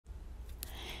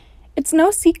It's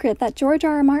no secret that George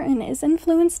R. R. Martin is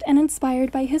influenced and inspired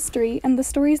by history and the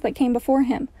stories that came before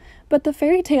him, but the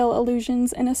fairy tale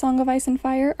allusions in A Song of Ice and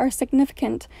Fire are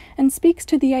significant and speaks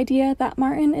to the idea that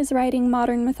Martin is writing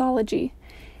modern mythology.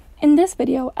 In this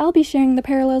video, I'll be sharing the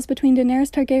parallels between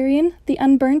Daenerys Targaryen, the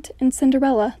Unburnt, and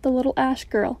Cinderella, the Little Ash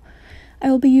Girl. I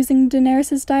will be using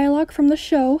Daenerys' dialogue from the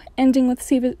show, ending with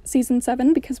Season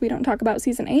 7 because we don't talk about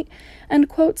Season 8, and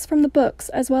quotes from the books,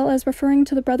 as well as referring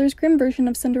to the Brothers Grimm version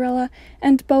of Cinderella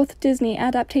and both Disney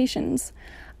adaptations.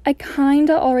 I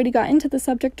kinda already got into the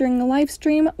subject during the live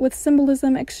stream with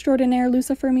symbolism extraordinaire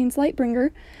Lucifer means Lightbringer.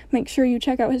 Make sure you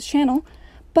check out his channel,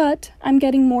 but I'm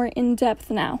getting more in-depth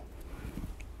now.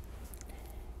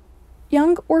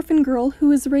 Young orphan girl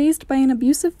who is raised by an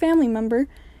abusive family member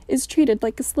is treated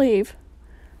like a slave.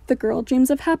 The girl dreams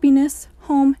of happiness,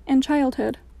 home, and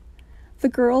childhood. The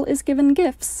girl is given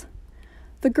gifts.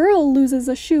 The girl loses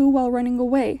a shoe while running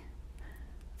away.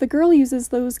 The girl uses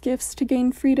those gifts to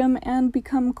gain freedom and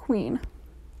become queen.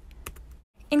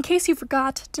 In case you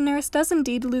forgot, Daenerys does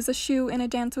indeed lose a shoe in A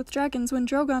Dance with Dragons when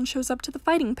Drogon shows up to the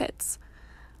fighting pits.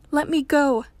 "Let me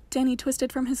go," Dany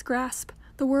twisted from his grasp.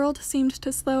 The world seemed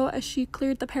to slow as she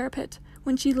cleared the parapet.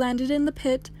 When she landed in the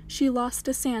pit, she lost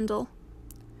a sandal.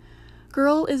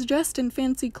 Girl is dressed in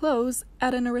fancy clothes.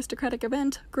 At an aristocratic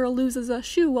event, girl loses a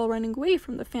shoe while running away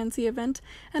from the fancy event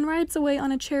and rides away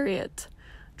on a chariot.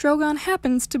 Drogon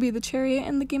happens to be the chariot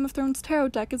in the Game of Thrones tarot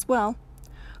deck as well.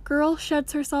 Girl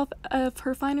sheds herself of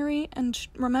her finery and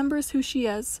remembers who she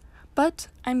is. But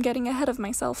I'm getting ahead of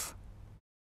myself.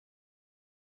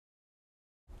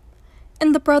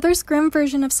 In the Brothers Grimm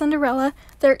version of Cinderella,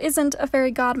 there isn't a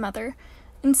fairy godmother.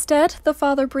 Instead, the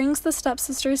father brings the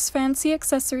stepsisters fancy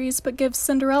accessories but gives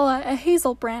Cinderella a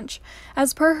hazel branch.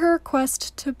 As per her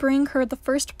request to bring her the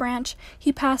first branch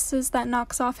he passes that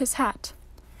knocks off his hat.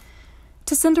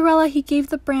 To Cinderella he gave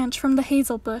the branch from the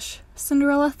hazel bush.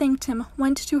 Cinderella thanked him,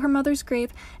 went to her mother's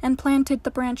grave, and planted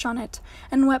the branch on it,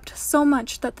 and wept so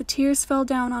much that the tears fell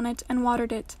down on it and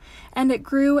watered it, and it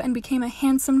grew and became a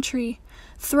handsome tree.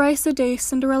 Thrice a day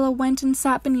Cinderella went and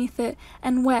sat beneath it,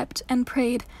 and wept and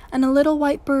prayed, and a little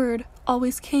white bird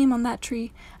always came on that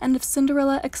tree, and if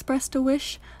Cinderella expressed a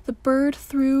wish, the bird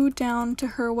threw down to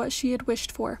her what she had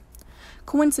wished for.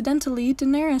 Coincidentally,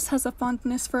 Daenerys has a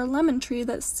fondness for a lemon tree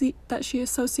that she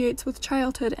associates with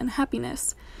childhood and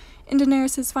happiness. In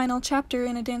Daenerys' final chapter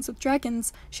in A Dance with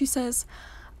Dragons, she says,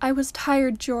 "I was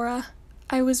tired, Jorah.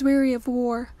 I was weary of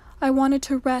war. I wanted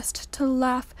to rest, to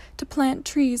laugh, to plant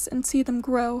trees and see them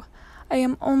grow. I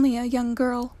am only a young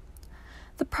girl."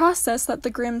 The process that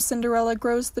the grim Cinderella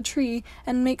grows the tree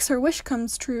and makes her wish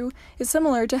comes true is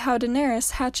similar to how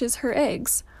Daenerys hatches her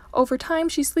eggs. Over time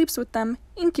she sleeps with them,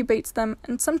 incubates them,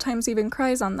 and sometimes even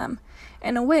cries on them.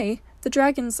 In a way, the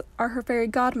dragons are her fairy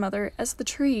godmother, as the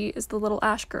tree is the little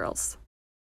ash girls.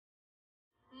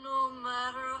 No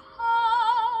matter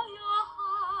how your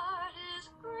heart is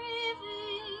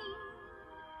grieving,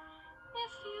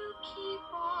 if you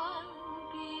keep on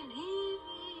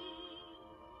believing,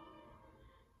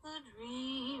 the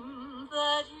dream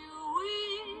that you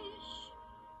wish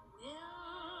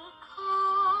will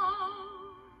come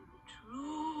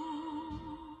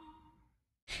true.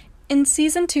 In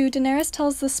Season 2, Daenerys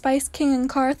tells the Spice King and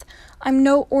Karth, "I'm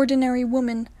no ordinary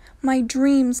woman. My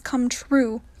dreams come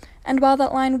true." And while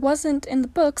that line wasn't in the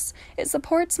books, it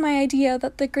supports my idea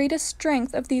that the greatest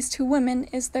strength of these two women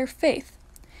is their faith.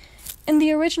 In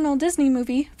the original Disney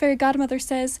movie, Fairy Godmother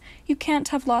says, "You can't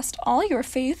have lost all your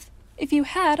faith. If you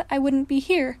had, I wouldn't be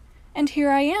here. And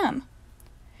here I am."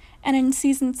 And in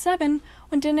Season 7,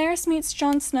 when Daenerys meets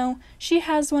Jon Snow, she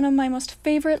has one of my most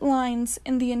favorite lines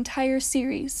in the entire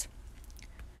series.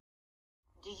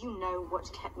 "Do you know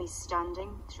what kept me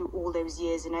standing through all those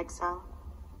years in exile?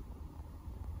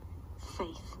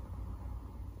 Faith.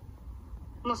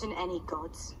 Not in any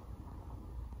gods.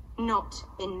 Not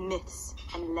in myths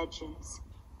and legends.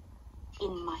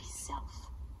 In myself.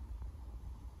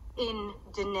 In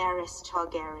Daenerys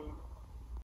Targaryen."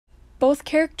 Both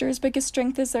characters' biggest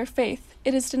strength is their faith.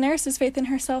 It is Daenerys' faith in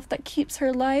herself that keeps her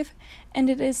alive, and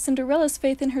it is Cinderella's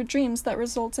faith in her dreams that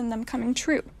results in them coming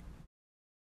true.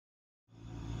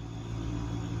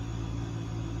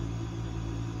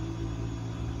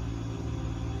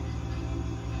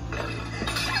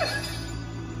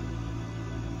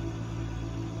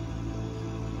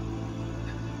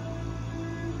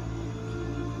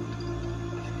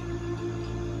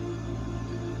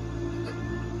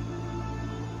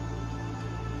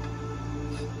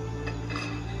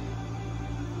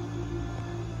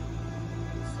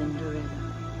 Cinderella.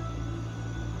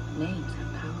 Names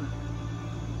have power,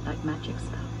 like magic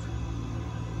spells,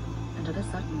 and of a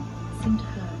sudden, it seemed to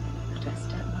her her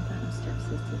stepmother and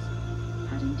stepsisters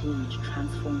had indeed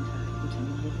transformed her into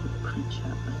a living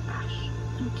creature of ash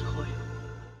and toil.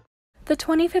 The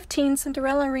 2015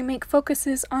 Cinderella remake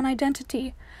focuses on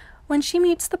identity. When she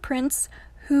meets the prince,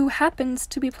 who happens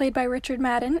to be played by Richard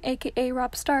Madden, aka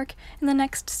Robb Stark, in the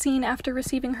next scene after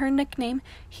receiving her nickname,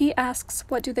 he asks,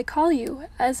 "What do they call you?"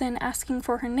 as in asking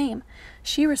for her name.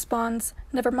 She responds,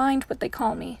 "Never mind what they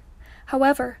call me."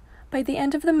 However, by the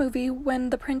end of the movie, when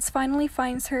the prince finally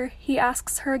finds her, he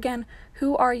asks her again,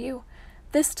 "Who are you?"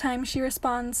 This time she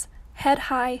responds, head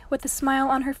high, with a smile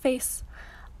on her face,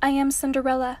 "I am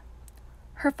Cinderella."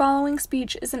 Her following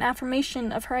speech is an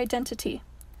affirmation of her identity.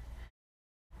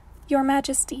 "Your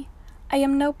Majesty, I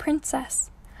am no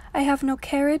princess. I have no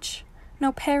carriage,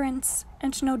 no parents,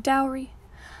 and no dowry.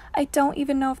 I don't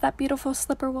even know if that beautiful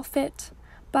slipper will fit,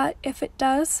 but if it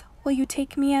does, will you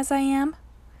take me as I am?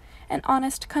 An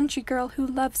honest country girl who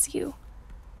loves you."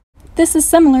 This is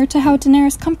similar to how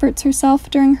Daenerys comforts herself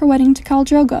during her wedding to Khal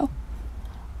Drogo.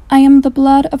 "I am the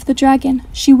blood of the dragon,"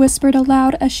 she whispered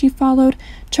aloud as she followed,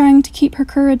 trying to keep her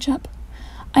courage up.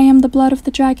 "I am the blood of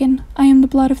the dragon. I am the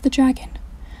blood of the dragon.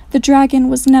 The dragon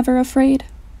was never afraid."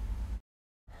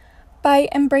 By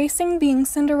embracing being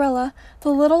Cinderella, the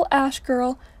little Ash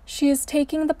girl, she is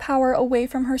taking the power away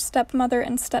from her stepmother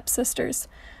and stepsisters.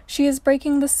 She is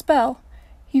breaking the spell.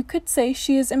 You could say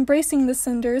she is embracing the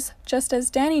cinders, just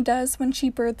as Dany does when she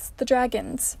births the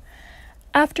dragons.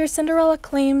 After Cinderella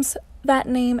claims that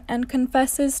name and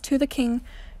confesses to the king,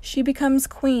 she becomes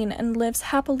queen and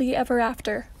lives happily ever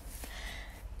after.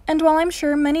 And while I'm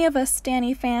sure many of us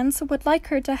Dany fans would like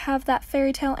her to have that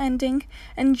fairy tale ending,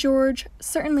 and George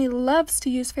certainly loves to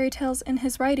use fairy tales in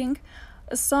his writing,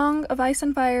 A Song of Ice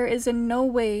and Fire is in no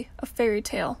way a fairy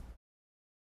tale.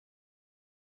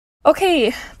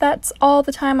 Okay, that's all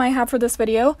the time I have for this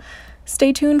video.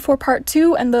 Stay tuned for part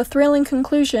 2 and the thrilling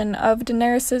conclusion of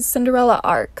Daenerys' Cinderella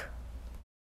arc.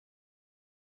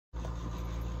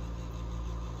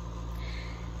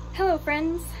 Hello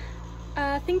friends!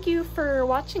 Thank you for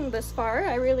watching this far.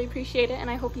 I really appreciate it, and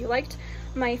I hope you liked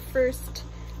my first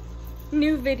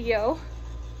new video.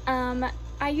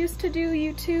 I used to do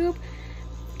YouTube,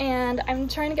 and I'm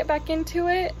trying to get back into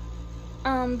it,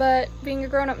 but being a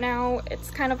grown-up now, it's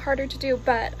kind of harder to do,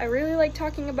 but I really like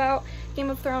talking about Game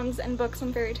of Thrones and books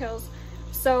and fairy tales,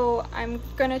 so I'm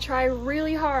gonna try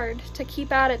really hard to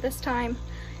keep at it this time,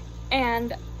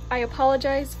 and I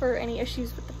apologize for any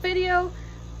issues with the video.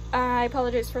 I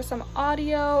apologize for some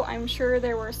audio. I'm sure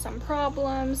there were some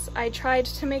problems. I tried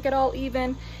to make it all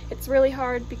even. It's really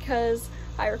hard because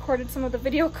I recorded some of the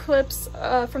video clips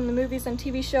from the movies and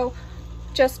TV show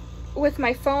just with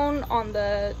my phone on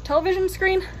the television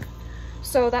screen,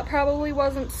 so that probably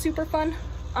wasn't super fun.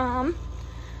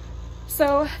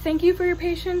 So thank you for your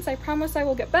patience. I promise I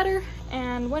will get better,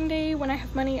 and one day when I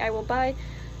have money I will buy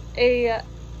a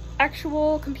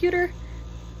actual computer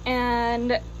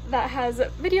and that has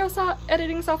video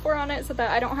editing software on it so that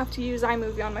I don't have to use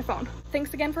iMovie on my phone.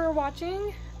 Thanks again for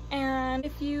watching, and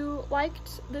if you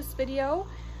liked this video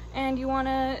and you want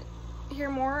to hear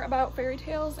more about fairy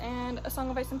tales and A Song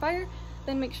of Ice and Fire,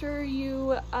 then make sure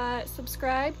you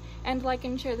subscribe and like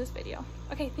and share this video.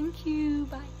 Okay, thank you,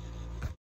 bye.